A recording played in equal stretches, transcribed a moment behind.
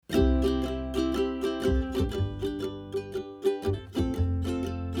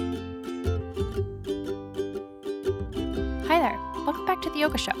Hi there. Welcome back to The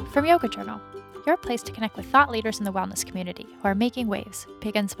Yoga Show from Yoga Journal, your place to connect with thought leaders in the wellness community who are making waves,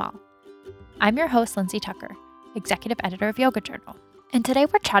 big and small. I'm your host, Lindsay Tucker, executive editor of Yoga Journal. And today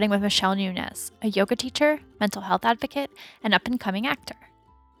we're chatting with Michelle Nunez, a yoga teacher, mental health advocate, and up-and-coming actor.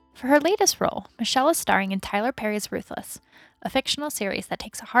 For her latest role, Michelle is starring in Tyler Perry's Ruthless, a fictional series that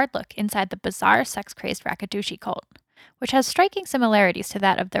takes a hard look inside the bizarre sex-crazed Rakdushi cult, which has striking similarities to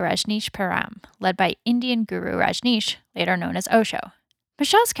that of the Rajneesh Param, led by Indian guru Rajneesh, later known as Osho.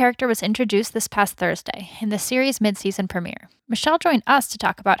 Michelle's character was introduced this past Thursday in the series' mid-season premiere. Michelle joined us to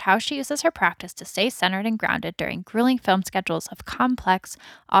talk about how she uses her practice to stay centered and grounded during grueling film schedules of complex,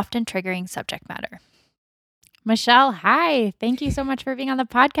 often triggering subject matter. Michelle, hi. Thank you so much for being on the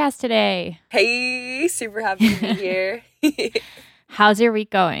podcast today. Hey, super happy to be here. How's your week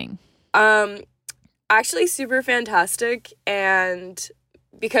going? Actually super fantastic, and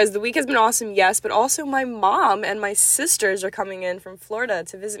because the week has been awesome, yes, but also my mom and my sisters are coming in from Florida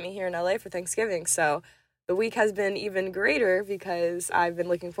to visit me here in LA for Thanksgiving, so the week has been even greater because I've been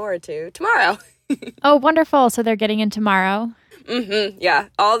looking forward to tomorrow. Oh, wonderful. So they're getting in tomorrow? Yeah,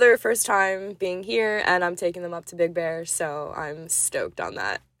 all their first time being here, and I'm taking them up to Big Bear, so I'm stoked on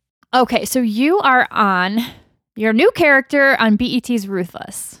that. Okay, so you are on your new character on BET's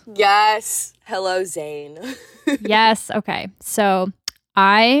Ruthless. Yes. Hello, Zane. Yes. Okay. So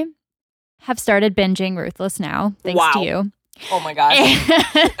I have started binging Ruthless now, thanks to you. Oh my gosh.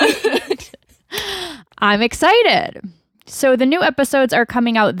 And I'm excited. So the new episodes are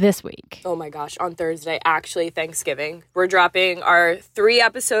coming out this week. Oh my gosh, on Thursday, actually Thanksgiving. We're dropping our first three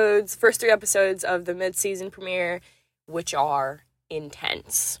episodes of the mid-season premiere, which are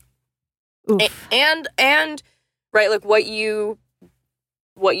intense. Oof. And right, like what you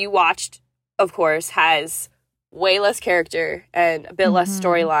watched, of course, has way less character and a bit less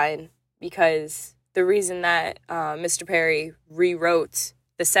storyline, because the reason that Mr. Perry rewrote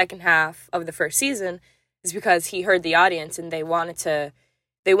the second half of the first season is because he heard the audience and they wanted to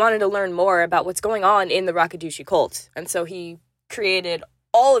learn more about what's going on in the Rakdushi cult. And so he created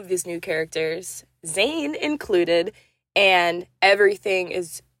all of these new characters, Zane included, and everything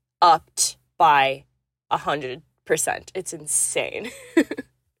is upped by 100%. It's insane.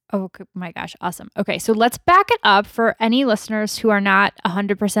 Oh my gosh, awesome. Okay, so let's back it up for any listeners who are not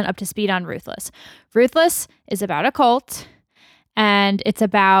 100% up to speed on Ruthless. Ruthless is about a cult, and it's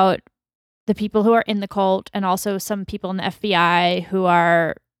about the people who are in the cult and also some people in the FBI who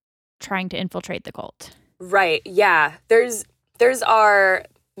are trying to infiltrate the cult. Right, yeah. There's our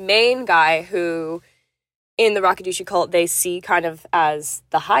main guy who, in the Rakdushi cult, they see kind of as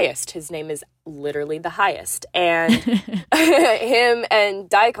the highest. His name is literally the highest. And him and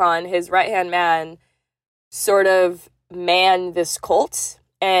Daikon, his right-hand man, sort of man this cult.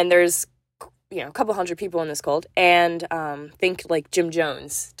 And there's, a couple hundred people in this cult. And think like Jim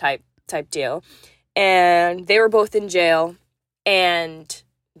Jones type deal. And they were both in jail and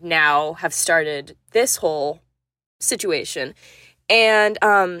now have started this whole situation. And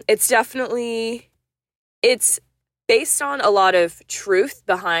it's based on a lot of truth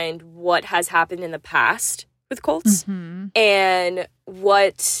behind what has happened in the past with cults, and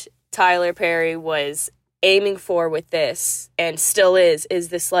what Tyler Perry was aiming for with this, and still is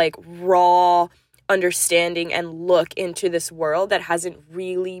this like raw understanding and look into this world that hasn't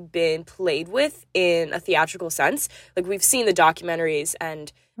really been played with in a theatrical sense. Like, we've seen the documentaries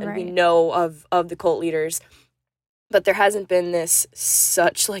and Right. we know of the cult leaders, but there hasn't been this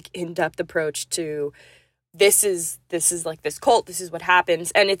such like in-depth approach to this is like this cult, this is what happens.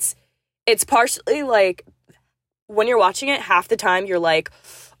 And it's partially like, when you're watching it, half the time you're like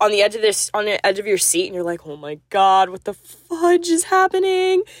on the edge of your seat, and you're like, oh my God, what the fudge is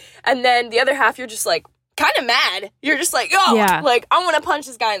happening? And then the other half, you're just like kind of mad. You're just like, like, I want to punch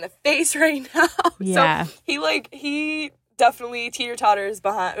this guy in the face right now. Yeah. So he definitely teeter-totters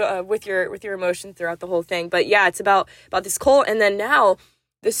behind with your emotion throughout the whole thing. But yeah, it's about this cult. And then now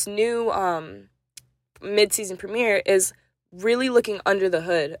this new mid-season premiere is really looking under the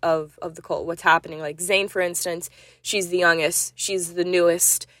hood of the cult, what's happening. Like Zane, for instance, she's the youngest, she's the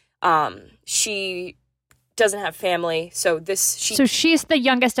newest, she doesn't have family, so she's the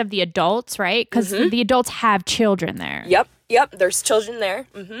youngest of the adults, right? Because the adults have children there. Yep, there's children there.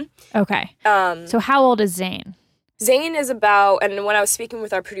 Okay. So how old is Zane? Zane is about, and when I was speaking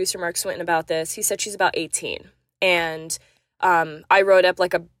with our producer Mark Swinton about this, he said she's about 18. And I wrote up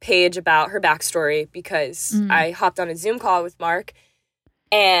like a page about her backstory because I hopped on a Zoom call with Mark,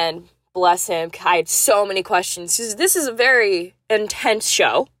 and bless him, I had so many questions. This is a very intense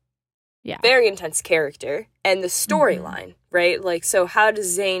show. Yeah. very intense character, and the storyline, right? Like, so how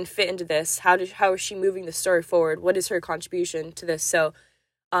does Zane fit into this? How is she moving the story forward? What is her contribution to this? So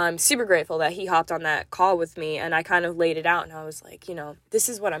I'm super grateful that he hopped on that call with me, and I kind of laid it out, and I was like, this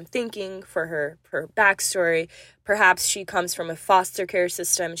is what I'm thinking for her backstory. Perhaps she comes from a foster care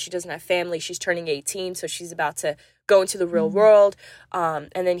system. She doesn't have family. She's turning 18, so she's about to go into the real world. And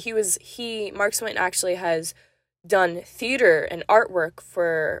then Mark Swinton actually has done theater and artwork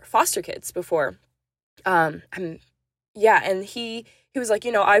for foster kids before. And he was like,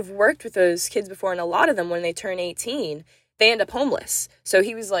 I've worked with those kids before, and a lot of them, when they turn 18, they end up homeless. So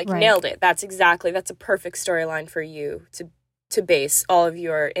he was like, nailed it. That's a perfect storyline for you to base all of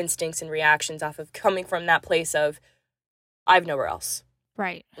your instincts and reactions off of, coming from that place of, I have nowhere else.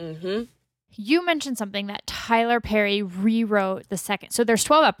 Right. Mm-hmm. You mentioned something that Tyler Perry rewrote the second. So there's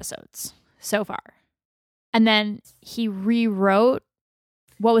 12 episodes so far. And then he rewrote.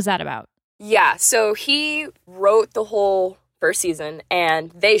 What was that about? Yeah. So he wrote the whole first season,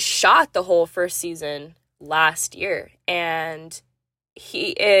 and they shot the whole first season last year. And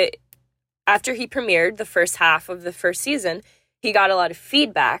after he premiered the first half of the first season, he got a lot of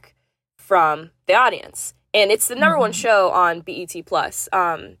feedback from the audience. And it's the number one show on BET Plus.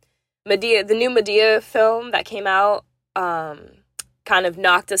 The new Medea film that came out kind of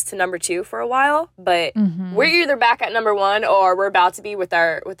knocked us to number 2 for a while, but we're either back at number 1 or we're about to be with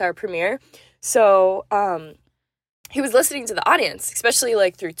our premiere. So he was listening to the audience, especially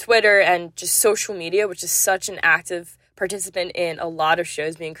like through Twitter and just social media, which is such an active participant in a lot of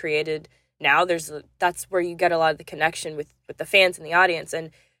shows being created now. That's where you get a lot of the connection with the fans and the audience and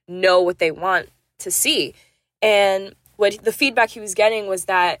know what they want to see. And what the feedback he was getting was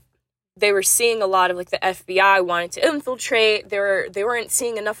that they were seeing a lot of like the FBI wanting to infiltrate. They weren't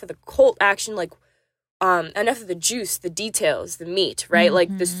seeing enough of the cult action, like enough of the juice, the details, the meat, right?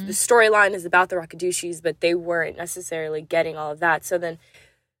 Like the storyline is about the Rakadushis, but they weren't necessarily getting all of that. So then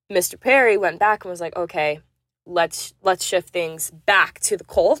Mr. Perry went back and was like, okay, let's shift things back to the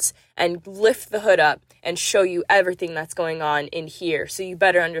cult and lift the hood up and show you everything that's going on in here. So you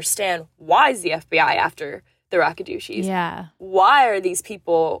better understand, why is the FBI after the Rakadushis? Yeah. Why are these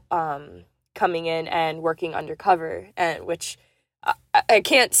people coming in and working undercover? And which I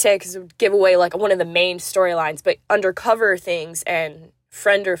can't say because it would give away like one of the main storylines, but undercover things and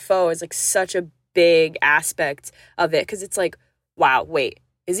friend or foe is like such a big aspect of it, because it's like, wow, wait,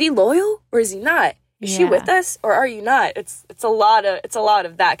 is he loyal or is he not? Is she with us or are you not? It's a lot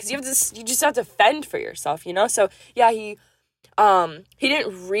of that, because you just have to fend for yourself, So yeah, he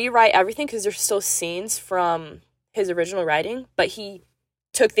didn't rewrite everything because there's still scenes from his original writing, but he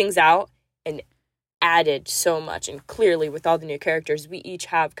took things out and added so much. And clearly with all the new characters, we each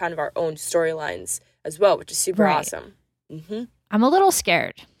have kind of our own storylines as well, which is super awesome. Mm-hmm. I'm a little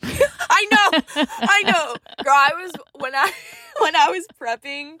scared. I know. Girl, when I was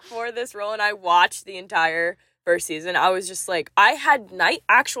prepping for this role and I watched the entire first season, I was just like, I had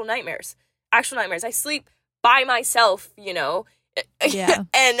actual nightmares. I sleep by myself, Yeah.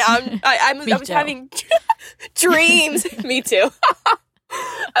 And I was having dreams. Me too.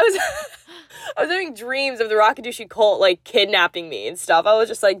 I was having dreams of the Rakadushi cult like kidnapping me and stuff. I was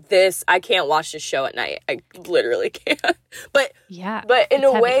just like, I can't watch this show at night. I literally can't. But in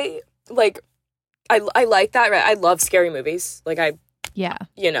a way, like I like that, right? I love scary movies. Like I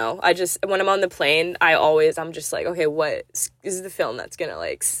just, when I'm on the plane, I'm just like, okay, what is the film that's gonna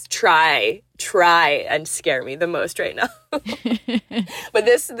like try and scare me the most right now? But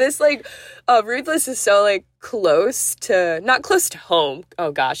this like Ruthless is so like not close to home.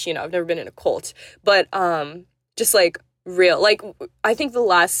 Oh gosh, I've never been in a cult, but just like real. Like I think the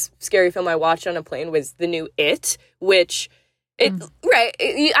last scary film I watched on a plane was the new It, which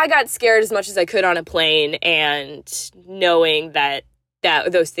I got scared as much as I could on a plane, and knowing that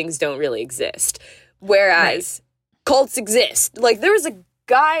those things don't really exist. Whereas cults exist. Like there was a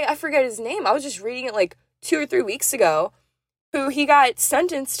guy, I forget his name, I was just reading it like 2 or 3 weeks ago, who he got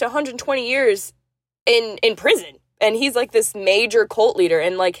sentenced to 120 years in prison. And he's like this major cult leader,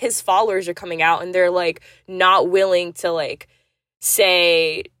 and like his followers are coming out and they're like not willing to like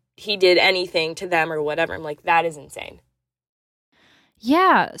say he did anything to them or whatever. I'm like, that is insane.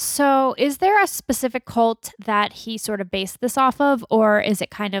 Yeah. So is there a specific cult that he sort of based this off of, or is it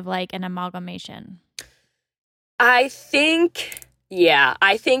kind of like an amalgamation? I think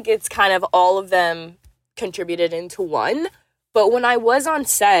it's kind of all of them contributed into one. But when I was on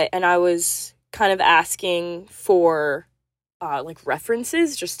set and I was kind of asking for like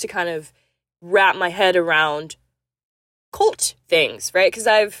references just to kind of wrap my head around cult things, right? Because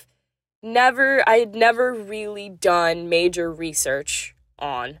I had never really done major research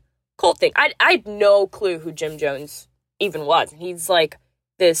on cult thing. I had no clue who Jim Jones even was. He's like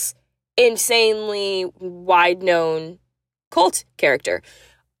this insanely wide-known cult character.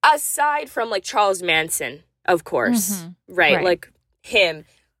 Aside from like Charles Manson, of course, right? Like him.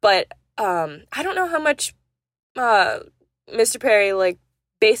 But I don't know how much Mr. Perry like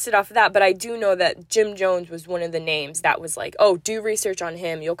based it off of that, but I do know that Jim Jones was one of the names that was like, oh, do research on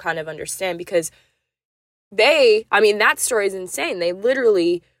him. You'll kind of understand, because that story is insane. They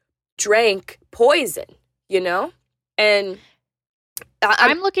literally drank poison, you know? And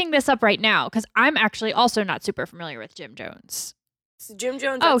I'm looking this up right now because I'm actually also not super familiar with Jim Jones. So Jim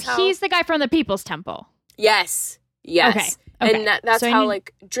Jones. Oh, he's the guy from the People's Temple. Yes. Okay. And that's so how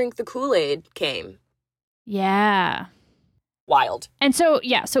like Drink the Kool-Aid came. Yeah. Wild. And so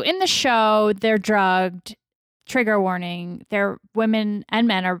in the show, they're drugged, trigger warning, their women and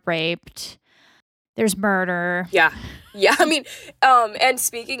men are raped, there's murder. Yeah. And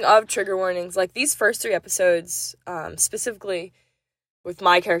speaking of trigger warnings, like these first 3 episodes, specifically with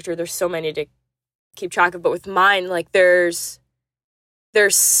my character, there's so many to keep track of, but with mine, like there's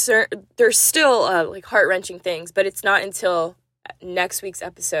still like heart-wrenching things, but it's not until next week's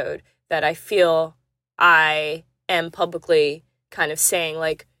episode that I feel I am publicly kind of saying,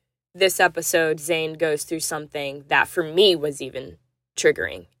 like, this episode, Zane goes through something that for me was even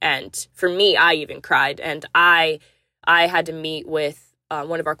triggering. And for me, I even cried. And I had to meet with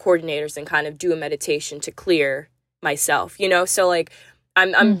one of our coordinators and kind of do a meditation to clear myself, you know? So, like,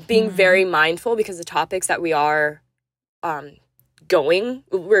 I'm being very mindful because the topics that we are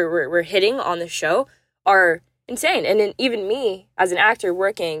we're hitting on the show are insane. And then even me as an actor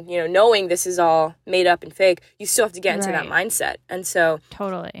working, you know, knowing this is all made up and fake, you still have to get into that mindset. And so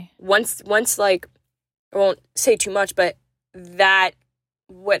totally, once like, I won't say too much, but that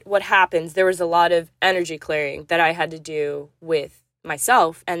what happens, there was a lot of energy clearing that I had to do with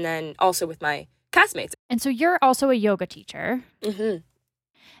myself and then also with my castmates. And so you're also a yoga teacher.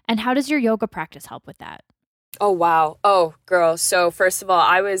 And how does your yoga practice help with that? Oh, wow. Oh, girl. So first of all,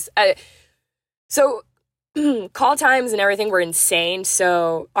 call times and everything were insane.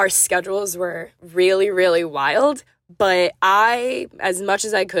 So our schedules were really, really wild. But I, as much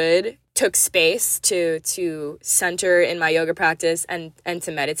as I could, took space to center in my yoga practice and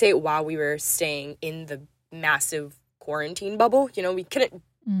to meditate while we were staying in the massive quarantine bubble. You know, we couldn't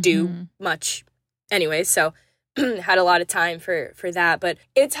do much anyway. So had a lot of time for that. But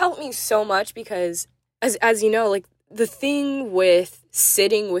it's helped me so much because as you know, like the thing with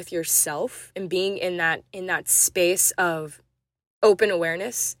sitting with yourself and being in that space of open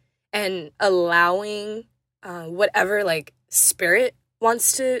awareness and allowing whatever like spirit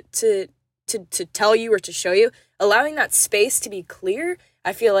wants to tell you or to show you, allowing that space to be clear,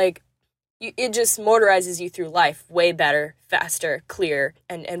 I feel like it just motorizes you through life way better, faster, clear,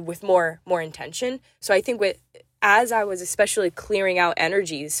 and with more intention. So I think as I was especially clearing out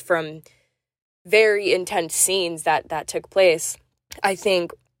energies from very intense scenes that took place, I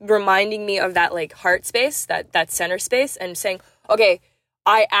think reminding me of that like heart space, that center space, and saying, okay,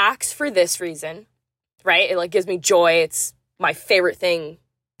 I asked for this reason, right? It like gives me joy. It's my favorite thing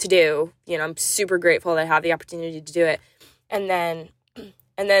to do. You know, I'm super grateful that I have the opportunity to do it. And then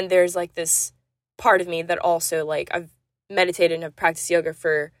there's like this part of me that also like I've meditated and have practiced yoga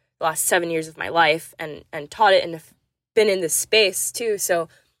for the last 7 years of my life and taught it and have been in this space too. So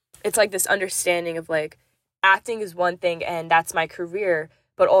it's like this understanding of like acting is one thing and that's my career,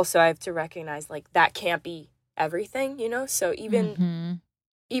 but also I have to recognize like that can't be everything, you know? So even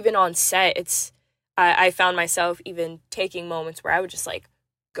on set, I found myself even taking moments where I would just like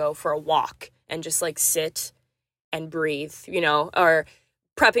go for a walk and just like sit and breathe, you know, or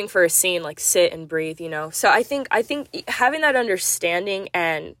prepping for a scene, like sit and breathe, you know? So I think having that understanding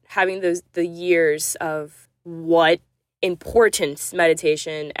and having the years of what importance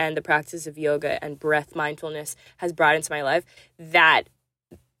meditation and the practice of yoga and breath mindfulness has brought into my life, that's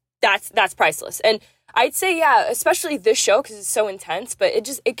priceless. And I'd say, yeah, especially this show because it's so intense, but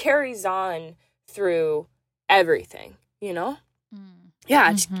it carries on through everything, you know? Yeah,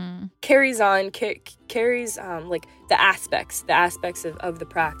 it just carries on, carries like the aspects of the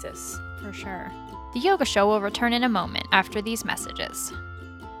practice. For sure. The yoga show will return in a moment after these messages.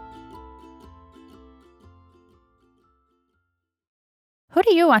 Who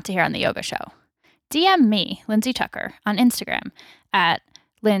do you want to hear on the yoga show? DM me, Lindsay Tucker, on Instagram at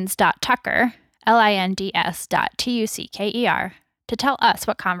linds.tucker, linds.tucker, to tell us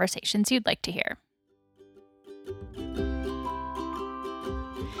what conversations you'd like to hear.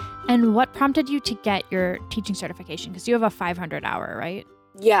 And what prompted you to get your teaching certification? Because you have a 500 hour, right?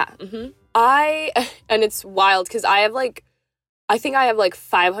 Yeah. And it's wild because I I think I have like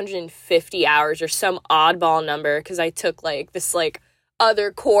 550 hours or some oddball number because I took like this like other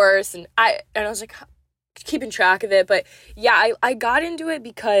course and I was like keeping track of it. But yeah, I got into it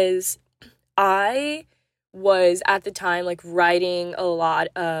because I was at the time like writing a lot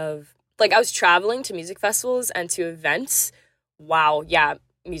of, like I was traveling to music festivals and to events. Wow, yeah,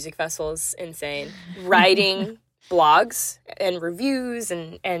 music festivals, insane. Writing blogs and reviews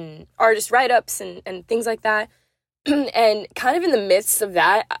and artist write-ups and things like that. And kind of in the midst of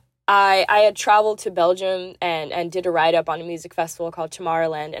that, I had traveled to Belgium and did a write-up on a music festival called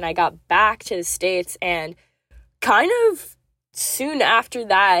Tomorrowland, and I got back to the States, and kind of soon after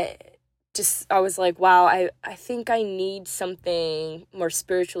that, I was like, wow, I think I need something more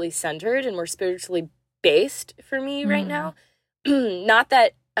spiritually centered and more spiritually based for me right now. Not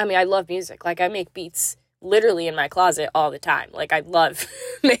that, I mean, I love music. Like, I make beats literally in my closet all the time. Like, I love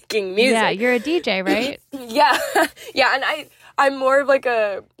making music. Yeah, you're a DJ, right? Yeah. Yeah, and I'm more of like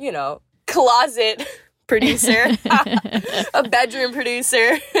a, closet producer, a bedroom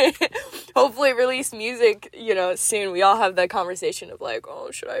producer. Hopefully release music, soon. We all have that conversation of like, oh,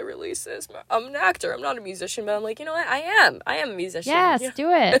 should I release this? I'm an actor. I'm not a musician, but I'm like, you know what? I am a musician. Yes,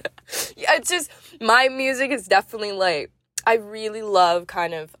 do it. Yeah, it's just, my music is definitely like, I really love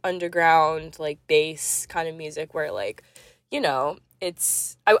kind of underground, like bass kind of music where like,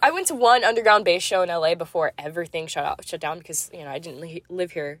 it's, I went to one underground bass show in LA before everything shut down because, I didn't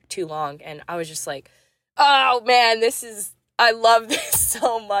live here too long. And I was just like, oh man, I love this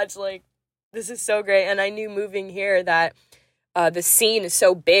so much. Like, this is so great. And I knew moving here that the scene is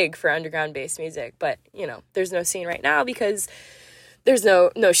so big for underground bass music. But, there's no scene right now because there's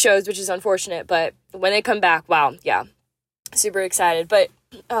no shows, which is unfortunate. But when they come back, wow, yeah, super excited. But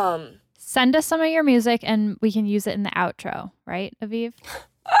send us some of your music and we can use it in the outro, right, Aviv?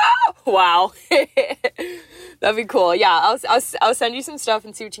 Wow. That'd be cool. Yeah, I'll send you some stuff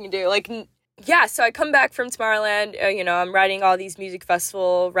and see what you can do. Like, yeah, so I come back from Tomorrowland, I'm writing all these music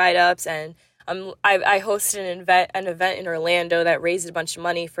festival write-ups, and I hosted an event in Orlando that raised a bunch of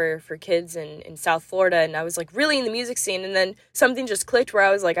money for kids in South Florida, and I was like really in the music scene, and then something just clicked where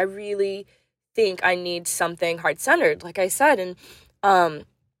I was like, I really think I need something heart-centered, like I said, and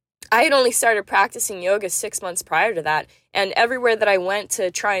I had only started practicing yoga 6 months prior to that, and everywhere that I went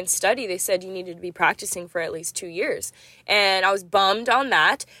to try and study, they said you needed to be practicing for at least 2 years, and I was bummed on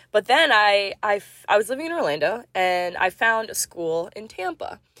that, but then I was living in Orlando, and I found a school in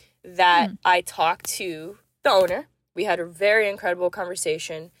Tampa that I talked to the owner. We had a very incredible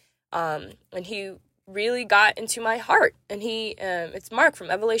conversation, and he really got into my heart, and it's Mark from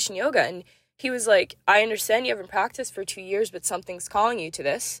Evolution Yoga, and he was like, I understand you haven't practiced for 2 years, but something's calling you to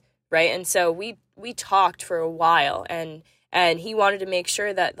this. Right. And so we talked for a while and he wanted to make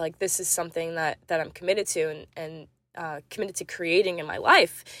sure that like this is something that I'm committed to and committed to creating in my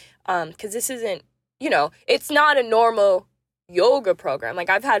life. Because this isn't, it's not a normal yoga program. Like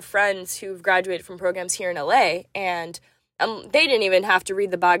I've had friends who've graduated from programs here in LA and they didn't even have to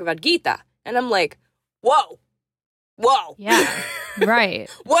read the Bhagavad Gita. And I'm like, whoa. Yeah. Right.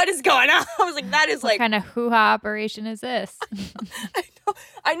 What is going on? I was like, that is what kind of hoo-ha operation is this?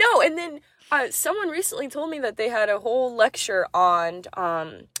 I know. And then someone recently told me that they had a whole lecture on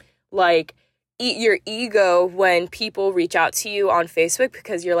like eat your ego when people reach out to you on Facebook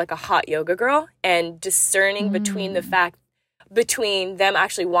because you're like a hot yoga girl and discerning between them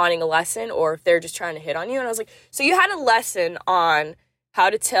actually wanting a lesson or if they're just trying to hit on you. And I was like, so you had a lesson on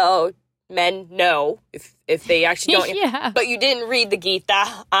how to tell men no if they actually don't. Yeah. But you didn't read the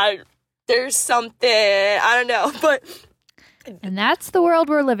Gita. There's something, I don't know, but. And that's the world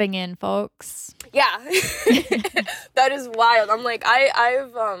we're living in, folks. Yeah. That is wild. I'm like,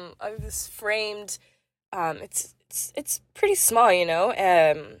 I've this framed, it's pretty small,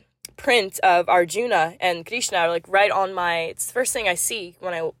 print of Arjuna and Krishna, like right on it's the first thing I see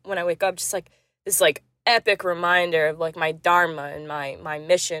when I wake up, just like this like epic reminder of like my dharma and my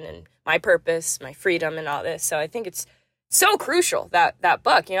mission and my purpose, my freedom and all this. So I think it's so crucial that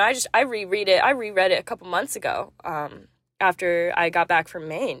book, I reread it. I reread it a couple months ago, after I got back from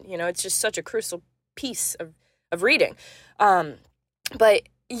Maine. It's just such a crucial piece of reading. But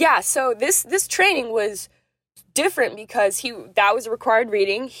yeah, so this training was different because that was a required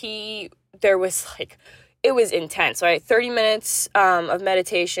reading. There was like, it was intense. Right, 30 minutes of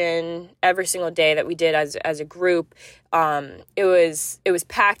meditation every single day that we did as a group. It was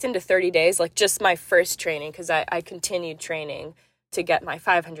packed into 30 days, like just my first training, because I continued training to get my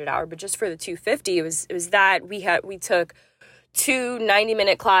 500 hour, but just for the 250, it was that we took 2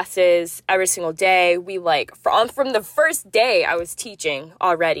 90-minute classes every single day. We like from the first day I was teaching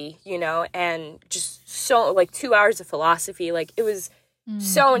already, you know, and just so like 2 hours of philosophy. Like it was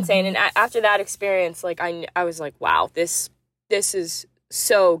so insane. And after that experience, like I was like, wow, this is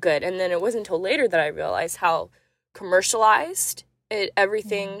so good. And then it wasn't until later that I realized how commercialized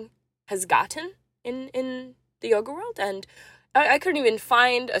everything has gotten in the yoga world. And I couldn't even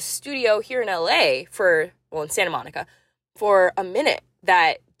find a studio here in LA in Santa Monica for a minute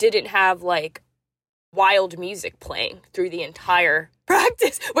that didn't have like wild music playing through the entire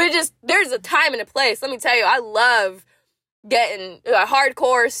practice. There's a time and a place. Let me tell you, I love getting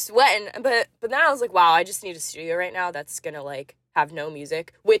hardcore sweating, but then I was like, wow, I just need a studio right now that's gonna like have no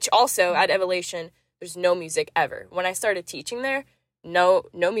music, which also at Evolution there's no music ever. When I started teaching there, no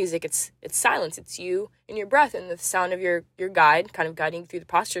music. It's silence. It's you and your breath and the sound of your guide kind of guiding through the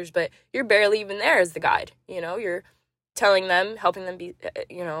postures, but you're barely even there as the guide. You know, you're telling them, helping them be,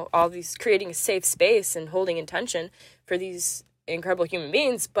 all these, creating a safe space and holding intention for these incredible human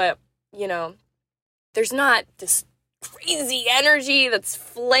beings. But, you know, there's not this crazy energy that's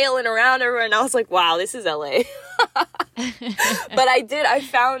flailing around everywhere. And I was like, wow, this is LA. But I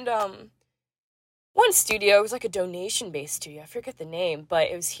found one studio. It was like a donation-based studio. I forget the name, but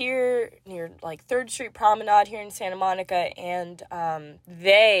it was here near like 3rd Street Promenade here in Santa Monica, and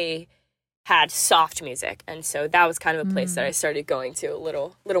they had soft music, and so that was kind of a place that I started going to a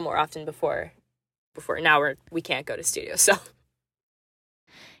little more often before now we can't go to studios. So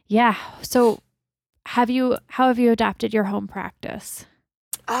yeah. So how have you adapted your home practice?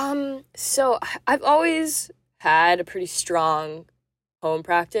 So I've always had a pretty strong home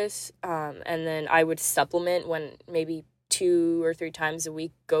practice, and then I would supplement when maybe 2 or 3 times a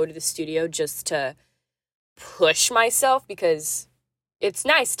week go to the studio just to push myself, because it's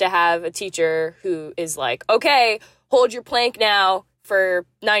nice to have a teacher who is like, okay, hold your plank now for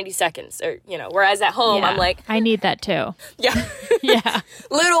 90 seconds, or, you know, whereas at home, I'm like, I need that too. Yeah. Yeah.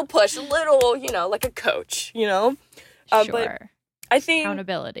 Little push, little, you know, like a coach, you know? Sure. But I think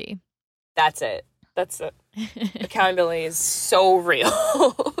accountability. That's it. Accountability is so real.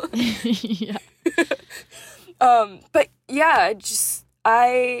 Yeah. But yeah,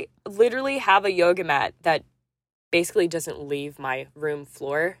 I literally have a yoga mat that basically doesn't leave my room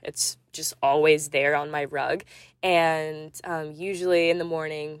floor. It's just always there on my rug. And usually in the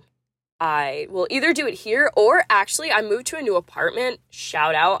morning, I will either do it here, or actually I moved to a new apartment.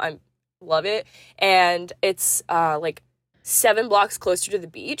 Shout out. I love it. And it's like 7 blocks closer to the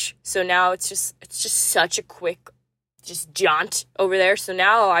beach. So now it's just such a quick jaunt over there. So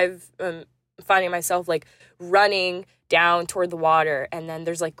now I've finding myself like running down toward the water, and then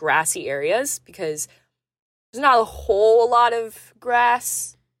there's like grassy areas because there's not a whole lot of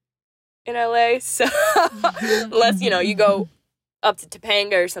grass in LA. So unless, you know, you go up to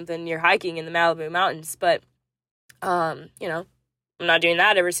Topanga or something, you're hiking in the Malibu mountains. But, you know, I'm not doing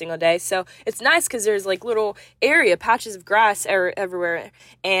that every single day. So it's nice because there's like little patches of grass everywhere.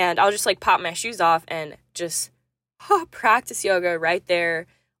 And I'll just like pop my shoes off and just practice yoga right there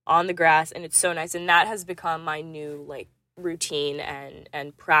on the grass. And it's so nice. And that has become my new like routine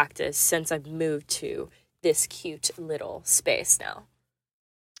and practice since I've moved to this cute little space now.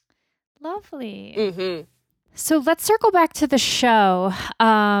 Lovely. Mm-hmm. So let's circle back to the show.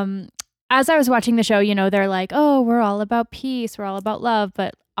 As I was watching the show, you know, they're like, oh, we're all about peace, we're all about love,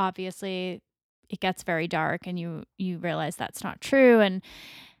 but obviously it gets very dark, and you realize that's not true. And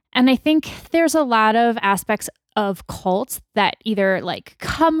I think there's a lot of aspects of cults that either like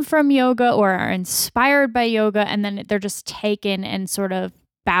come from yoga or are inspired by yoga, and then they're just taken and sort of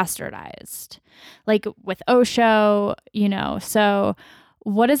bastardized, like with Osho, you know. So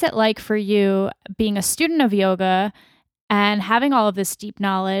what is it like for you being a student of yoga and having all of this deep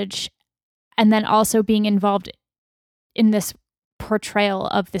knowledge, and then also being involved in this portrayal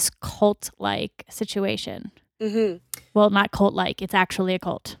of this cult-like situation? Mm-hmm. Well, not cult-like. It's actually a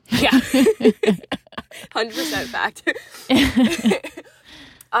cult. Yeah. 100% fact.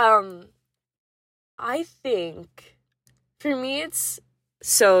 I think for me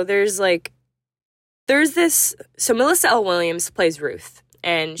there's Melissa L. Williams plays Ruth,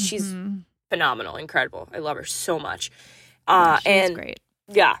 and she's phenomenal, incredible. I love her so much. She's great.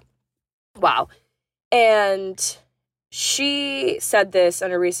 Yeah. Wow. And she said this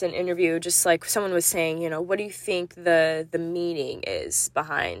in a recent interview, just like someone was saying, you know, what do you think the meaning is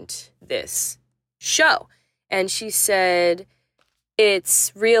behind this show? And she said,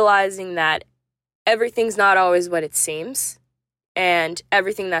 it's realizing that everything's not always what it seems, and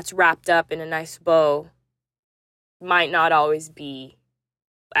everything that's wrapped up in a nice bow might not always be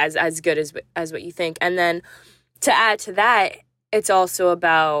as good as what you think. And then to add to that, it's also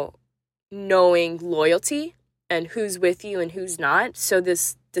about knowing loyalty and who's with you and who's not. So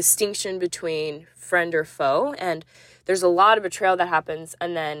this distinction between friend or foe, and there's a lot of betrayal that happens,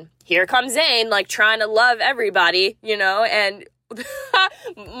 and then here comes Zane, like, trying to love everybody, you know, and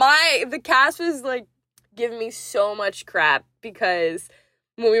the cast was, like, giving me so much crap because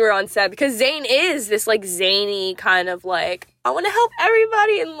when we were on set, because Zane is this, like, zany kind of, like, I want to help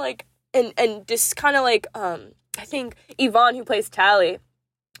everybody, and, like, and just kind of, like, I think Yvonne, who plays Tally,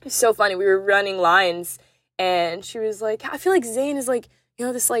 is so funny. We were running lines, and she was like, I feel like Zane is, like, you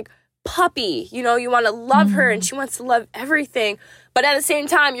know, this, like, puppy, you know, you want to love her, and she wants to love everything, but at the same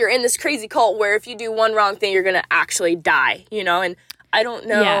time, you're in this crazy cult where if you do one wrong thing, you're gonna actually die, you know, and I don't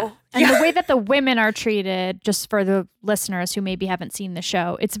know. Yeah. And the way that the women are treated, just for the listeners who maybe haven't seen the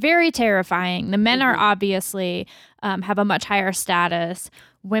show, it's very terrifying. The men are obviously have a much higher status.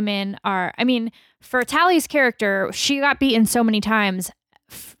 Women are, I mean, for Tally's character, she got beaten so many times,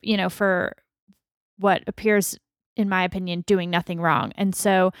 you know, for what appears, in my opinion, doing nothing wrong. And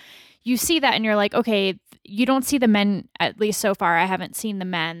so you see that and you're like, okay, you don't see the men, at least so far. I haven't seen the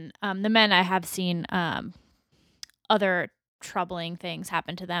men. The men, I have seen other troubling things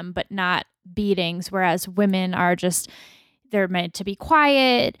happen to them, but not beatings, whereas women are just, they're meant to be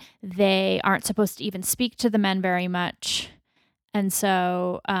quiet. They aren't supposed to even speak to the men very much. And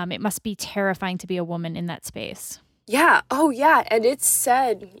so it must be terrifying to be a woman in that space. Yeah. Oh, yeah. And it's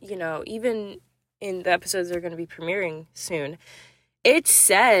said, you know, even in the episodes that are going to be premiering soon, it's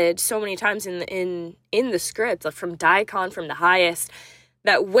said so many times in the script, like from Daikon, from the highest,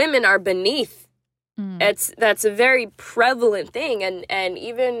 that women are beneath. That's a very prevalent thing, and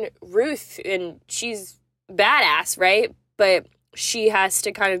even Ruth, and she's badass, right? But she has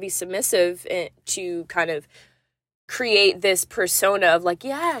to kind of be submissive to kind of create this persona of, like,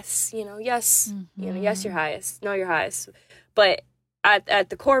 yes, you know, yes, you know, yes, you're highest, no, you're highest, but at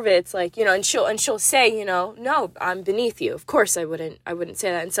the core of it, it's like, you know, and she'll say, you know, no, I'm beneath you. Of course I wouldn't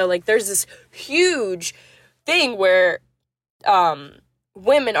say that. And so, like, there's this huge thing where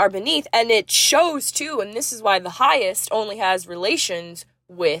women are beneath, and it shows too, and this is why the highest only has relations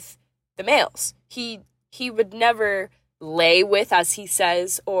with the males. He would never lay with, as he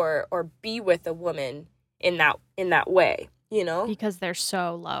says, or be with a woman in that way, you know? Because they're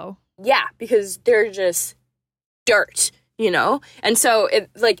so low. Yeah, because they're just dirt. You know? And so, it,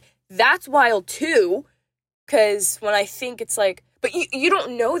 like, that's wild, too, because when I think it's like, but you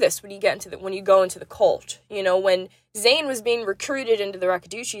don't know this when you go into the cult. You know, when Zane was being recruited into the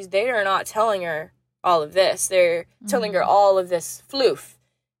Rakadushis, they are not telling her all of this. They're telling her all of this floof.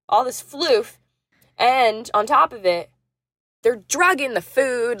 And on top of it, they're drugging the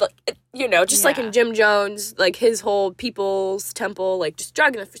food, like, you know, just like in Jim Jones, like, his whole People's Temple, like, just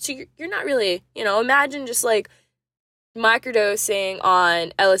drugging the food. So you're not really, you know, imagine just, like, microdosing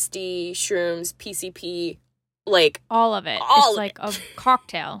on LSD, shrooms, PCP, like, all of it. It's like a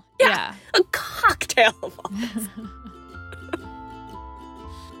cocktail. Yeah. A cocktail of all this.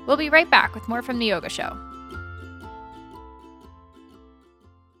 We'll be right back with more from The Yoga Show.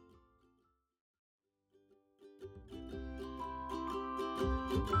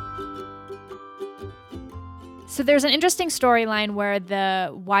 So there's an interesting storyline where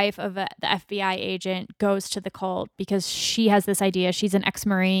the wife of the FBI agent goes to the cult because she has this idea. She's an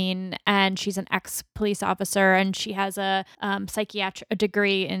ex-Marine and she's an ex-police officer, and she has a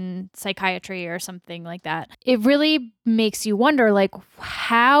degree in psychiatry or something like that. It really makes you wonder, like,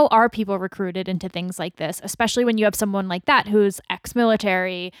 how are people recruited into things like this, especially when you have someone like that who's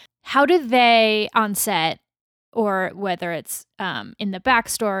ex-military? How do they on set, or whether it's in the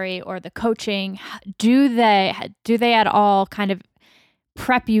backstory or the coaching, do they at all kind of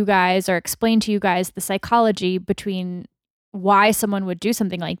prep you guys or explain to you guys the psychology between why someone would do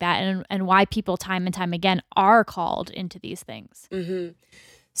something like that and why people time and time again are called into these things? Mm-hmm.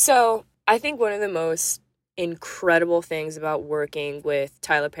 So I think one of the most incredible things about working with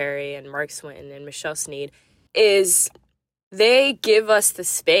Tyler Perry and Mark Swinton and Michelle Sneed is they give us the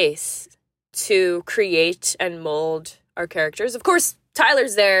space to create and mold our characters. Of course,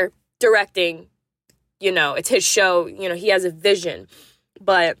 Tyler's there directing, you know, it's his show, you know, he has a vision,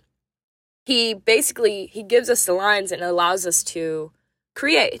 but he gives us the lines and allows us to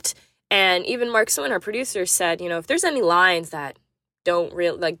create. And even Mark Swin, our producer, said, you know, if there's any lines that don't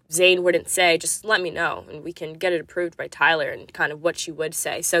really, like, Zane wouldn't say, just let me know and we can get it approved by Tyler and kind of what she would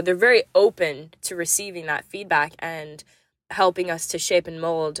say. So they're very open to receiving that feedback and helping us to shape and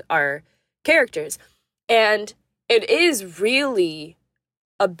mold our characters. And it is really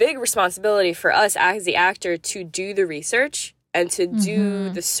a big responsibility for us as the actor to do the research and to do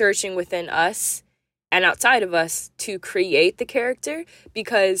the searching within us and outside of us to create the character,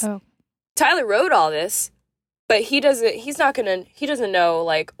 because Tyler wrote all this, but he doesn't know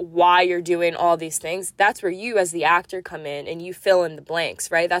like why you're doing all these things. That's where you as the actor come in and you fill in the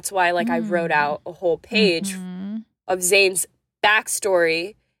blanks, right? That's why like I wrote out a whole page of Zane's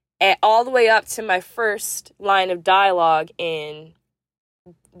backstory all the way up to my first line of dialogue in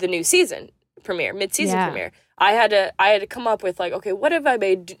the new season premiere, mid-season premiere. I had to come up with like, okay, what have I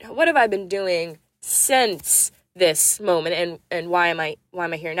been doing since this moment, and why am I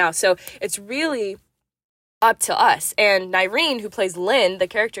here now? So it's really up to us. And Nyreen, who plays Lynn, the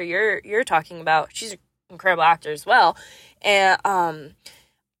character you're talking about, she's an incredible actor as well. And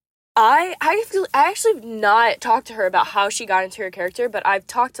I actually have not talked to her about how she got into her character, but I've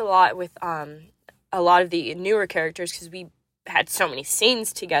talked a lot with a lot of the newer characters because we had so many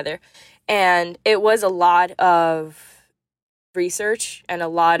scenes together, and it was a lot of research and a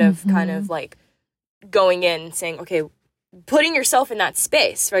lot of kind of like going in and saying, okay, putting yourself in that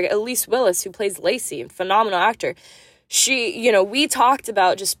space, right? Elise Willis, who plays Lacey, a phenomenal actor, she, we talked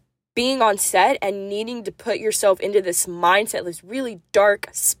about just being on set and needing to put yourself into this mindset, this really dark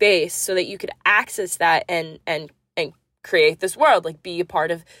space, so that you could access that and create this world, like be a part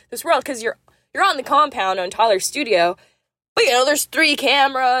of this world, because you're on the compound on Tyler's studio, but there's 3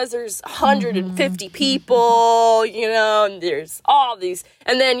 cameras, there's 150 people, and there's all these,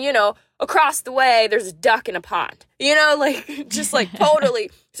 and then across the way there's a duck in a pond, like just like totally.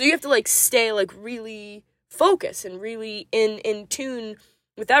 So you have to like stay like really focused and really in tune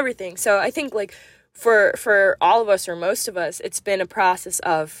with everything. So I think like for all of us, or most of us, it's been a process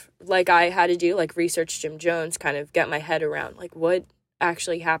of, like, I had to do like research Jim Jones, kind of get my head around like what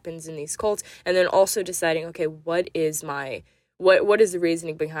actually happens in these cults, and then also deciding, okay, what is the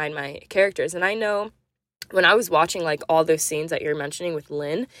reasoning behind my characters. And I know when I was watching like all those scenes that you're mentioning with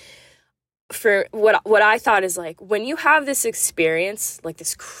Lynn, for what I thought is like, when you have this experience, like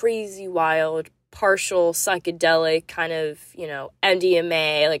this crazy wild partial psychedelic kind of,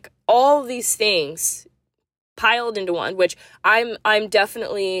 MDMA, like all these things piled into one, which I am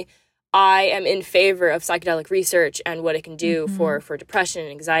in favor of psychedelic research and what it can do for depression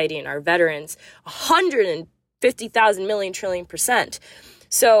and anxiety in our veterans, 150,000 million trillion %.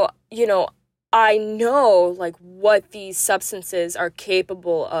 So, I know like what these substances are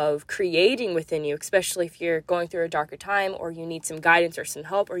capable of creating within you, especially if you're going through a darker time, or you need some guidance or some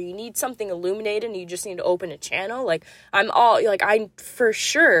help, or you need something illuminated and you just need to open a channel. Like I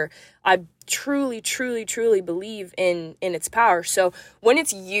truly, truly, truly believe in its power. So when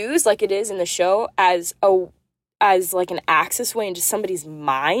it's used like it is in the show as like an access way into somebody's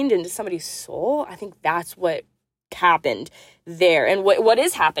mind, into somebody's soul, I think that's what happened there, and what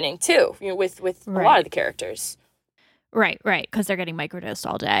is happening too, with a lot of the characters. Right, because they're getting microdosed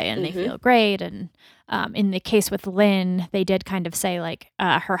all day and they feel great. And in the case with Lynn, they did kind of say like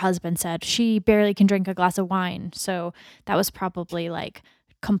her husband said she barely can drink a glass of wine, so that was probably like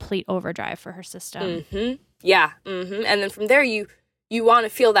complete overdrive for her system. Yeah. And then from there you want to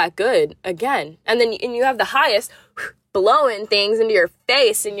feel that good again, and then you have the highest blowing things into your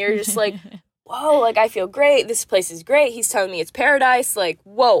face, and you're just like whoa, like I feel great, this place is great, he's telling me it's paradise, like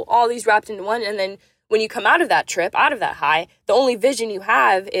whoa, all these wrapped into one. And then when you come out of that trip, out of that high, the only vision you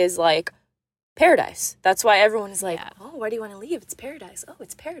have is like paradise. That's why everyone is like, oh, why do you want to leave? It's paradise. Oh,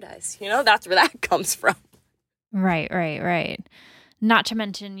 it's paradise. That's where that comes from. Right. Not to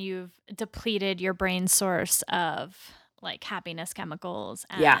mention you've depleted your brain's source of like happiness chemicals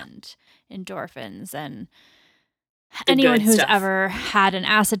and endorphins, and anyone who's ever had an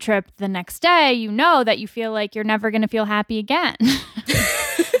acid trip the next day, that you feel like you're never going to feel happy again.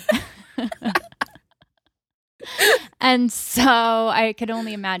 And so I could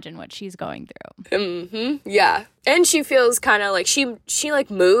only imagine what she's going through. Yeah. And she feels kind of like she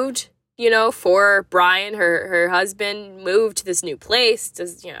like moved, for Brian, her husband, moved to this new place,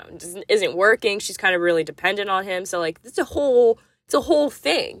 isn't working. She's kind of really dependent on him. So like it's a whole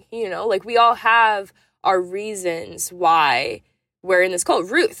thing, like we all have our reasons why we're in this cult.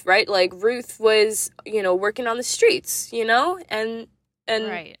 Ruth, right? Like Ruth was, working on the streets, and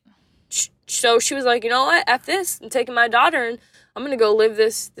right. So she was like, you know what, F this, I'm taking my daughter and I'm going to go live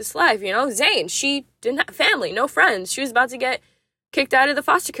this life, Zane, she didn't have family, no friends. She was about to get kicked out of the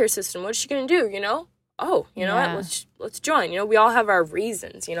foster care system. What's she going to do, Oh, what, let's join. We all have our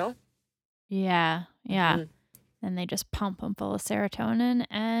reasons, Yeah. And they just pump them full of serotonin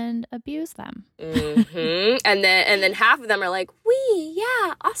and abuse them. And then half of them are like, wee,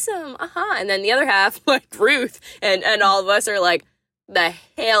 yeah, awesome, and then the other half, like Ruth and all of us, are like, the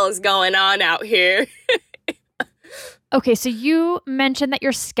hell is going on out here? Okay, so you mentioned that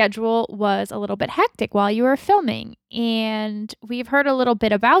your schedule was a little bit hectic while you were filming, and we've heard a little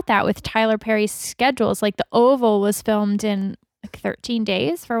bit about that with Tyler Perry's schedules. Like The Oval was filmed in like 13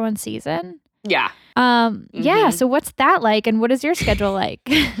 days for one season. Yeah. Yeah, so what's that like, and what is your schedule like?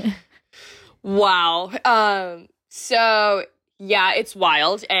 Wow. So yeah, it's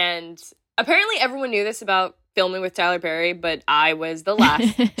wild, and apparently everyone knew this about filming with Tyler Perry, but I was the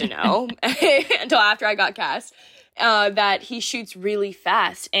last to know until after I got cast. That he shoots really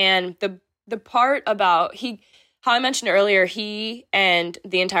fast, and the part about how I mentioned earlier, he and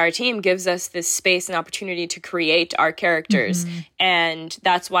the entire team gives us this space and opportunity to create our characters, and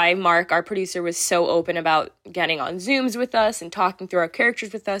that's why Mark, our producer, was so open about getting on Zooms with us and talking through our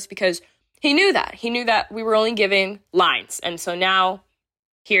characters with us, because he knew that we were only giving lines, and so now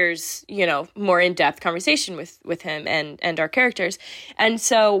here's, more in-depth conversation with him and our characters. And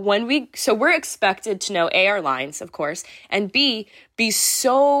so we're expected to know A, our lines, of course, and B, be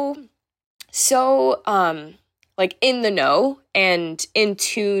so like in the know and in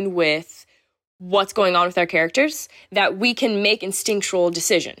tune with what's going on with our characters that we can make instinctual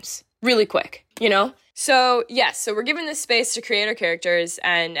decisions really quick, So yes, so we're given this space to create our characters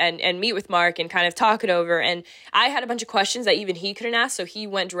and meet with Mark and kind of talk it over. And I had a bunch of questions that even he couldn't ask, so he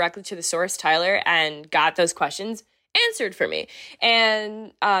went directly to the source, Tyler, and got those questions answered for me.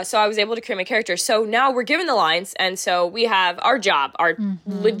 And so I was able to create my character. So now we're given the lines, and so we have our job, our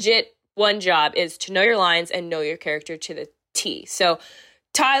legit one job is to know your lines and know your character to the T. So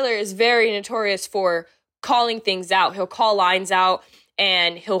Tyler is very notorious for calling things out. He'll call lines out,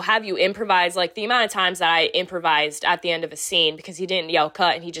 and he'll have you improvise, like the amount of times that I improvised at the end of a scene because he didn't yell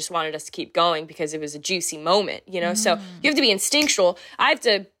cut and he just wanted us to keep going because it was a juicy moment, So you have to be instinctual. I have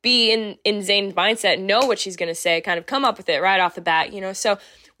to be in Zane's mindset, know what she's going to say, kind of come up with it right off the bat, So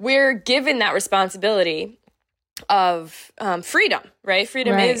we're given that responsibility of freedom, right?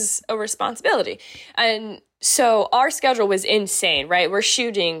 Freedom is a responsibility. And so our schedule was insane, right? We're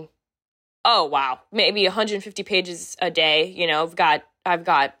shooting, maybe 150 pages a day. I've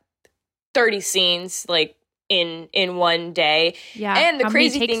got 30 scenes like in one day. Yeah. And the How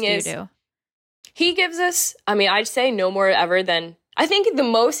crazy many takes thing is, do you do? he gives us, I'd say no more ever than, I think the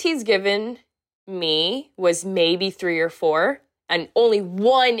most he's given me was maybe 3 or 4, and only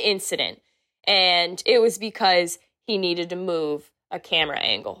one incident. And it was because he needed to move a camera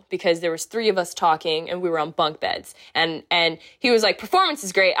angle because there was 3 of us talking and we were on bunk beds. And he was like, performance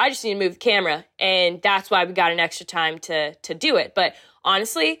is great. I just need to move the camera. And that's why we got an extra time to do it. But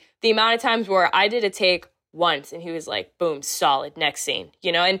honestly, the amount of times where I did a take once and he was like, boom, solid, next scene,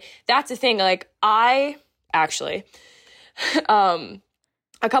 and that's the thing. Like I actually, a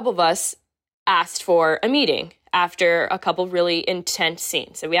couple of us asked for a meeting after a couple really intense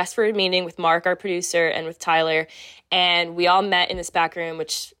scenes. So we asked for a meeting with Mark, our producer, and with Tyler, and we all met in this back room,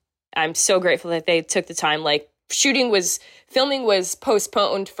 which I'm so grateful that they took the time. Like filming was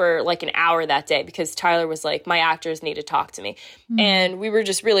postponed for like an hour that day because Tyler was like, my actors need to talk to me. And we were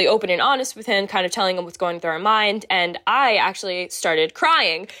just really open and honest with him, kind of telling him what's going through our mind. And I actually started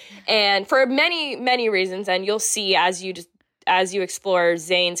crying, and for many, many reasons. And you'll see as you explore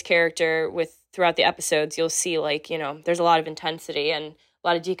Zane's character throughout the episodes, you'll see like, there's a lot of intensity and a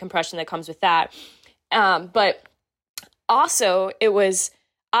lot of decompression that comes with that. But also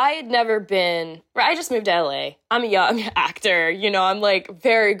I had never been, I just moved to LA. I'm a young actor, I'm like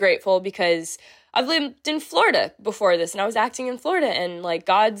very grateful because I've lived in Florida before this and I was acting in Florida, and like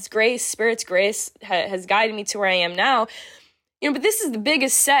God's grace, Spirit's grace has guided me to where I am now, but this is the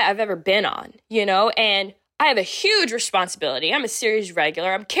biggest set I've ever been on, and I have a huge responsibility. I'm a series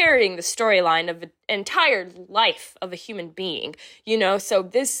regular. I'm carrying the storyline of an entire life of a human being, so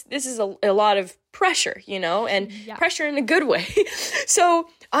this is a lot of pressure, and pressure in a good way. So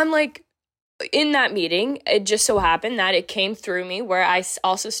I'm like, in that meeting, it just so happened that it came through me where I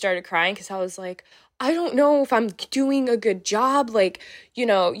also started crying because I was like, I don't know if I'm doing a good job. Like,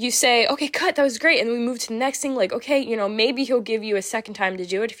 you say, okay, cut, that was great. And then we move to the next thing. Like, okay, maybe he'll give you a second time to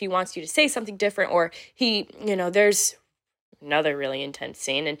do it if he wants you to say something different. Or there's another really intense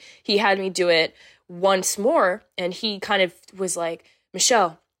scene. And he had me do it once more. And he kind of was like,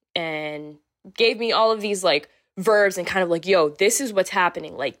 Michelle, and gave me all of these like verbs and kind of like, yo, this is what's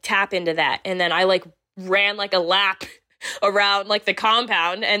happening. Like, tap into that. And then I like ran like a lap around like the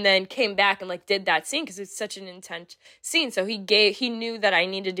compound and then came back and like did that scene because it's such an intense scene. So he knew that I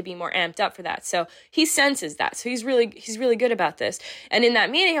needed to be more amped up for that. So he senses that. So he's really good about this. And in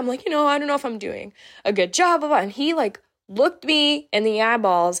that meeting, I'm like, I don't know if I'm doing a good job of it. And he like looked me in the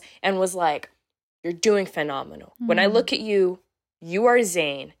eyeballs and was like, you're doing phenomenal. When I look at you, you are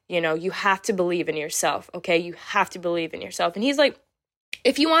Zane. You know, you have to believe in yourself. Okay. You have to believe in yourself. And he's like,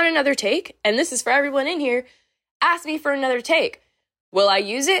 if you want another take, and this is for everyone in here, ask me for another take. Will I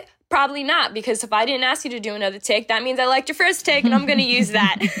use it? Probably not, because if I didn't ask you to do another take, that means I liked your first take and I'm going to use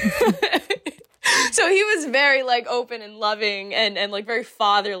that. So he was very like open and loving and like very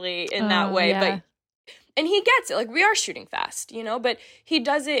fatherly in that way. Yeah. And he gets it. Like, we are shooting fast, you know, but he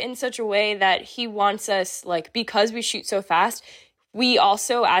does it in such a way that he wants us, like, because we shoot so fast, we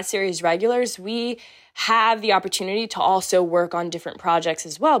also, as series regulars, we have the opportunity to also work on different projects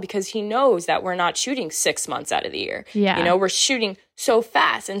as well, because he knows that we're not shooting 6 months out of the year. Yeah. You know, we're shooting so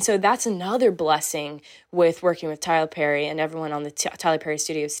fast. And so that's another blessing with working with Tyler Perry and everyone on the Tyler Perry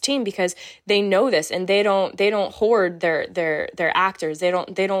Studios team, because they know this and they don't hoard their actors. They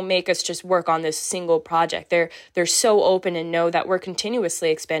don't make us just work on this single project. They're so open and know that we're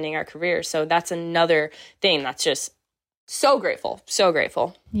continuously expanding our career. So that's another thing that's just so grateful. So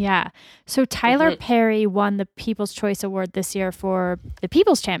grateful. Yeah. So Tyler Perry won the People's Choice Award this year for the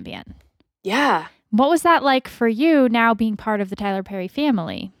People's Champion. Yeah. What was that like for you now being part of the Tyler Perry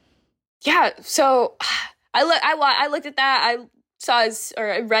family? Yeah. So I looked at that. I saw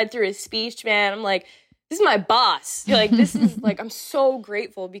I read through his speech, man. I'm like, this is my boss. Like, this is like, I'm so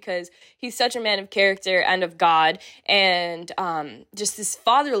grateful because he's such a man of character and of God, and just this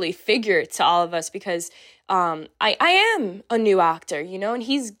fatherly figure to all of us, because I am a new actor, you know, and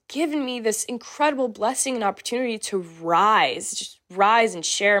he's given me this incredible blessing and opportunity to rise and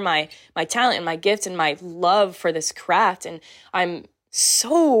share my talent and my gifts and my love for this craft. And I'm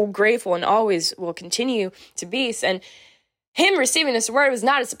so grateful and always will continue to be. And him receiving this award was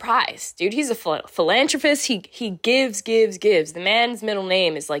not a surprise, dude. He's a philanthropist. He gives. The man's middle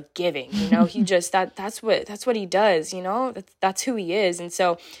name is like giving, you know. He just that's what he does, you know. That's who he is. And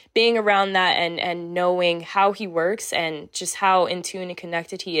so being around that and knowing how he works and just how in tune and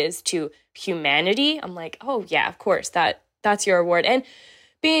connected he is to humanity, I'm like, oh yeah, of course that's your award. And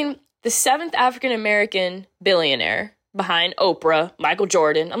being the 7th African American billionaire behind Oprah, Michael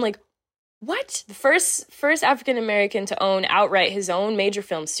Jordan, I'm like, what? The first African American to own outright his own major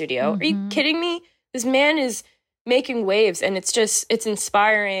film studio. Are you kidding me? This man is making waves, and it's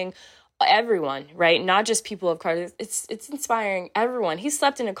inspiring everyone, right? Not just people of color. It's inspiring everyone. He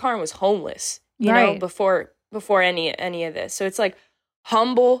slept in a car and was homeless, you know, before any of this. So it's like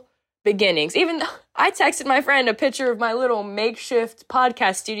humble beginnings. Even though I texted my friend a picture of my little makeshift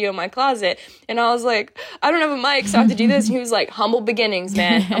podcast studio in my closet, and I was like, I don't have a mic, so I have to do this. And he was like, humble beginnings,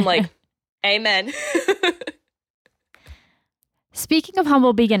 man. I'm like, amen. Speaking of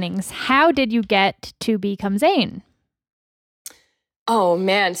humble beginnings, how did you get to become Zane? Oh,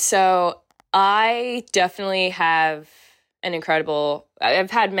 man. So I definitely have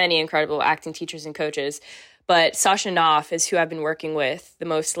I've had many incredible acting teachers and coaches, but Sasha Knopf is who I've been working with the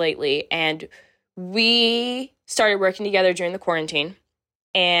most lately. And we started working together during the quarantine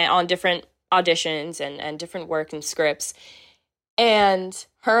and on different auditions and different work and scripts. And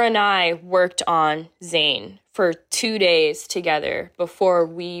her and I worked on Zane for 2 days together before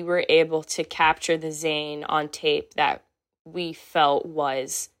we were able to capture the Zane on tape that we felt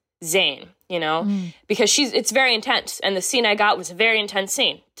was Zane, you know, because it's very intense. And the scene I got was a very intense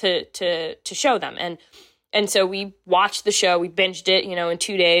scene to show them. And so we watched the show, we binged it, you know, in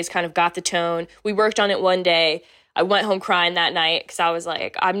 2 days, kind of got the tone. We worked on it one day. I went home crying that night because I was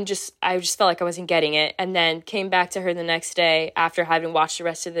like, I just felt like I wasn't getting it. And then came back to her the next day after having watched the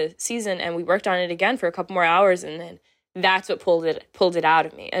rest of the season, and we worked on it again for a couple more hours, and then that's what pulled it out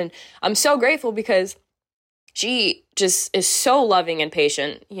of me. And I'm so grateful because she just is so loving and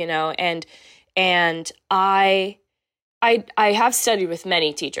patient, you know, and I have studied with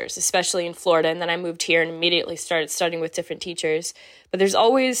many teachers, especially in Florida, and then I moved here and immediately started studying with different teachers. But there's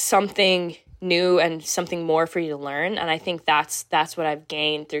always something new and something more for you to learn, and I think that's what I've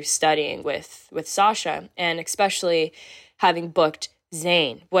gained through studying with Sasha, and especially having booked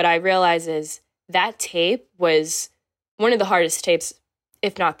Zane. What I realize is that tape was one of the hardest tapes,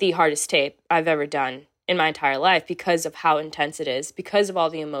 if not the hardest tape I've ever done in my entire life, because of how intense it is, because of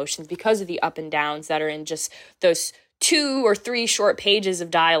all the emotions, because of the up and downs that are in just those 2 or 3 short pages of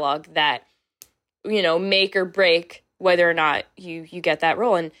dialogue that, you know, make or break whether or not you get that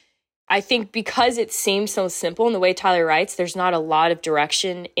role. And I think because it seems so simple in the way Tyler writes, there's not a lot of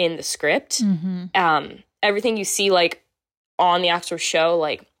direction in the script. Everything you see like on the actual show,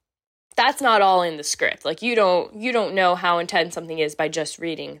 like that's not all in the script. Like you don't know how intense something is by just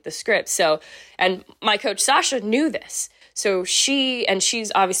reading the script. So, and my coach Sasha knew this. So she's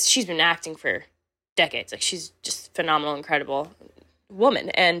been acting for decades. Like she's just phenomenal, incredible woman.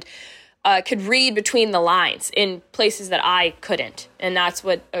 And could read between the lines in places that I couldn't. And that's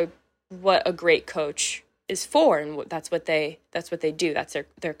what a great coach is for, and that's what they do. That's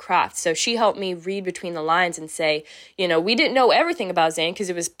their craft. So she helped me read between the lines and say, we didn't know everything about Zayn because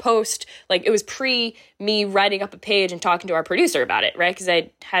it was it was pre me writing up a page and talking to our producer about it, right? Because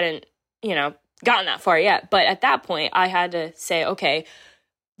I hadn't, gotten that far yet. But at that point, I had to say, okay,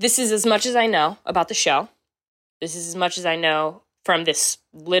 this is as much as I know about the show. This is as much as I know from this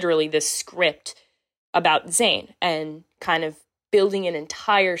script about Zayn, and kind of building an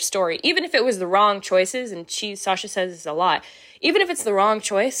entire story, even if it was the wrong choices. And Sasha says this a lot. Even if it's the wrong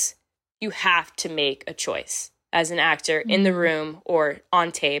choice, you have to make a choice as an actor in the room or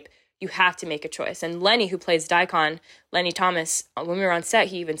on tape. You have to make a choice. And Lenny, who plays Daikon, Lenny Thomas, when we were on set,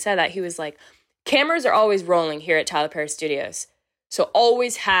 he even said that. He was like, cameras are always rolling here at Tyler Perry Studios. So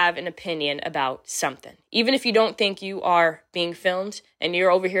always have an opinion about something. Even if you don't think you are being filmed and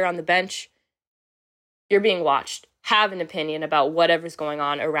you're over here on the bench, you're being watched. Have an opinion about whatever's going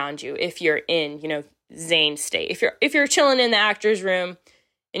on around you. If you're in, Zayn state, if you're chilling in the actor's room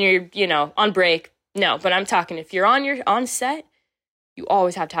and you're, on break, no. But I'm talking, if you're on set, you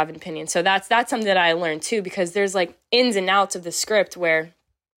always have to have an opinion. So that's something that I learned too, because there's like ins and outs of the script where,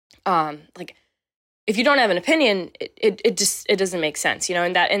 if you don't have an opinion, it doesn't make sense,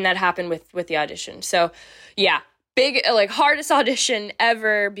 and that happened with the audition. So yeah, big, hardest audition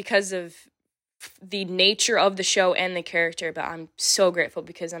ever because of the nature of the show and the character. But I'm so grateful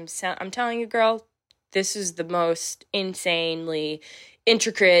because I'm telling you, girl, this is the most insanely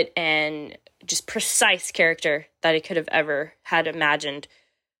intricate and just precise character that I could have ever had imagined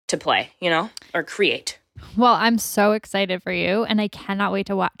to play, or create. Well, I'm so excited for you, and I cannot wait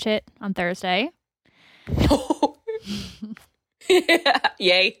to watch it on Thursday. Yeah.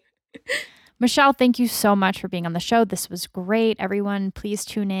 Yay. Michelle, thank you so much for being on the show. This was great. Everyone, please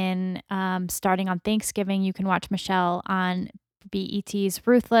tune in. Starting on Thanksgiving, you can watch Michelle on BET's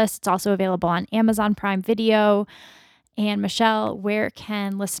Ruthless. It's also available on Amazon Prime Video. And Michelle, where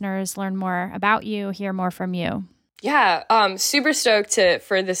can listeners learn more about you, hear more from you? Yeah, super stoked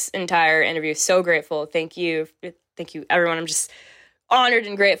for this entire interview. So grateful. Thank you, everyone. I'm just honored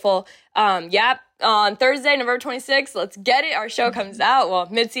and grateful. On Thursday, November 26th, let's get it. Our show comes out, well,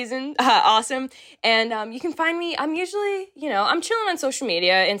 mid-season, awesome. And you can find me, I'm usually, I'm chilling on social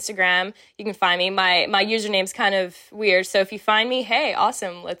media, Instagram. You can find me. My username's kind of weird, so if you find me, hey,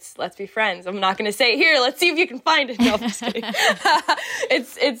 awesome, let's be friends. I'm not going to say it here. Let's see if you can find it. No, I'm just kidding.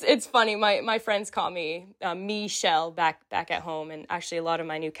 It's funny. My friends call me Michelle back at home, and actually a lot of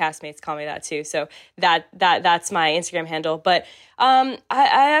my new castmates call me that too. So that's my Instagram handle. But I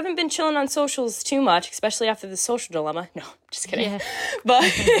haven't been chilling on socials too much, especially after the social dilemma. No, just kidding. Yeah.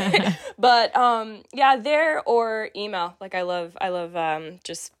 But there or email. Like I love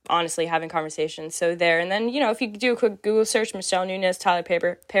just honestly having conversations. So there, and then if you do a quick Google search, Michelle Nunez, Tyler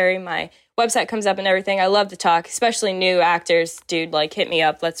Perry, my website comes up and everything. I love to talk, especially new actors. Dude, hit me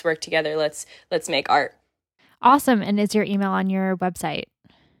up. Let's work together. Let's make art. Awesome. And is your email on your website?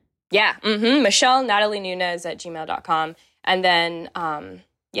 Yeah. Michelle Natalie Nunez at gmail.com. And then, and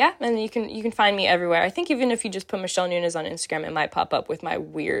you can find me everywhere. I think even if you just put Michelle Nunez on Instagram, it might pop up with my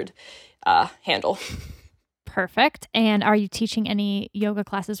weird handle. Perfect. And are you teaching any yoga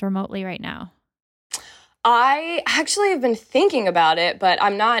classes remotely right now? I actually have been thinking about it, but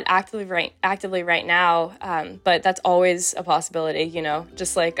I'm not actively right now. But that's always a possibility,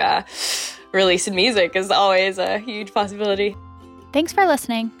 just like releasing music is always a huge possibility. Thanks for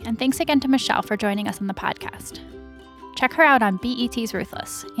listening. And thanks again to Michelle for joining us on the podcast. Check her out on BET's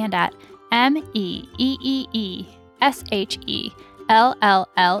Ruthless and at MEEEESHELLLE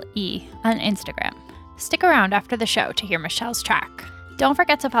on Instagram. Stick around after the show to hear Michelle's track. Don't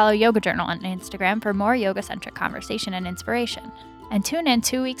forget to follow Yoga Journal on Instagram for more yoga-centric conversation and inspiration. And tune in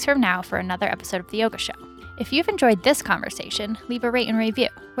 2 weeks from now for another episode of The Yoga Show. If you've enjoyed this conversation, leave a rate and review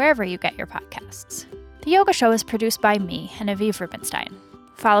wherever you get your podcasts. The Yoga Show is produced by me and Aviv Rubenstein.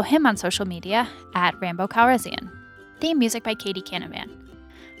 Follow him on social media at Rambo Calrissian. Theme music by Katie Canavan.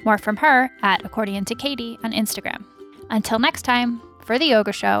 More from her at Accordion to Katie on Instagram. Until next time, for The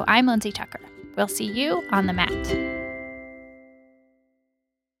Yoga Show, I'm Lindsay Tucker. We'll see you on the mat.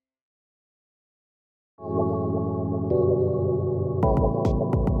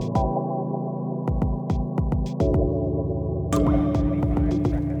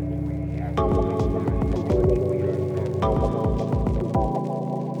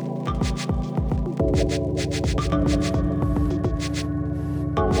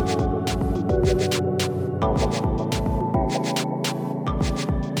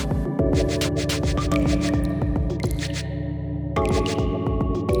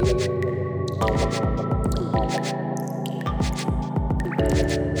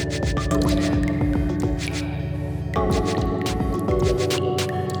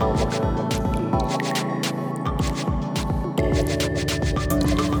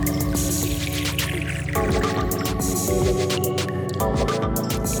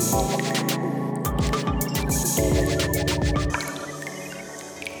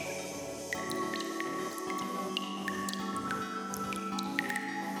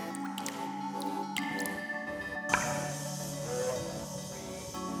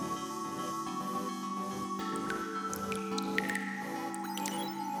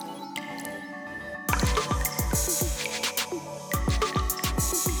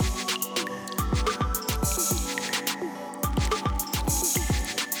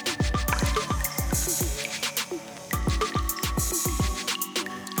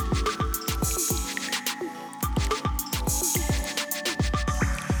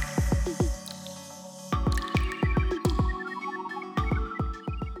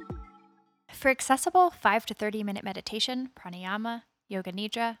 For accessible 5 to 30-minute meditation, pranayama, yoga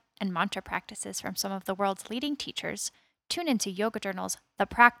nidra, and mantra practices from some of the world's leading teachers, tune into Yoga Journal's The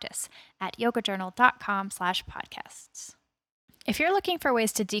Practice at yogajournal.com/podcasts. If you're looking for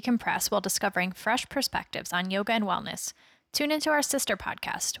ways to decompress while discovering fresh perspectives on yoga and wellness, tune into our sister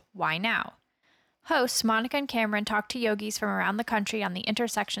podcast, Why Now? Hosts Monica and Cameron talk to yogis from around the country on the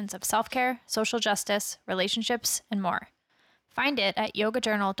intersections of self-care, social justice, relationships, and more. Find it at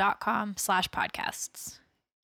yogajournal.com/podcasts.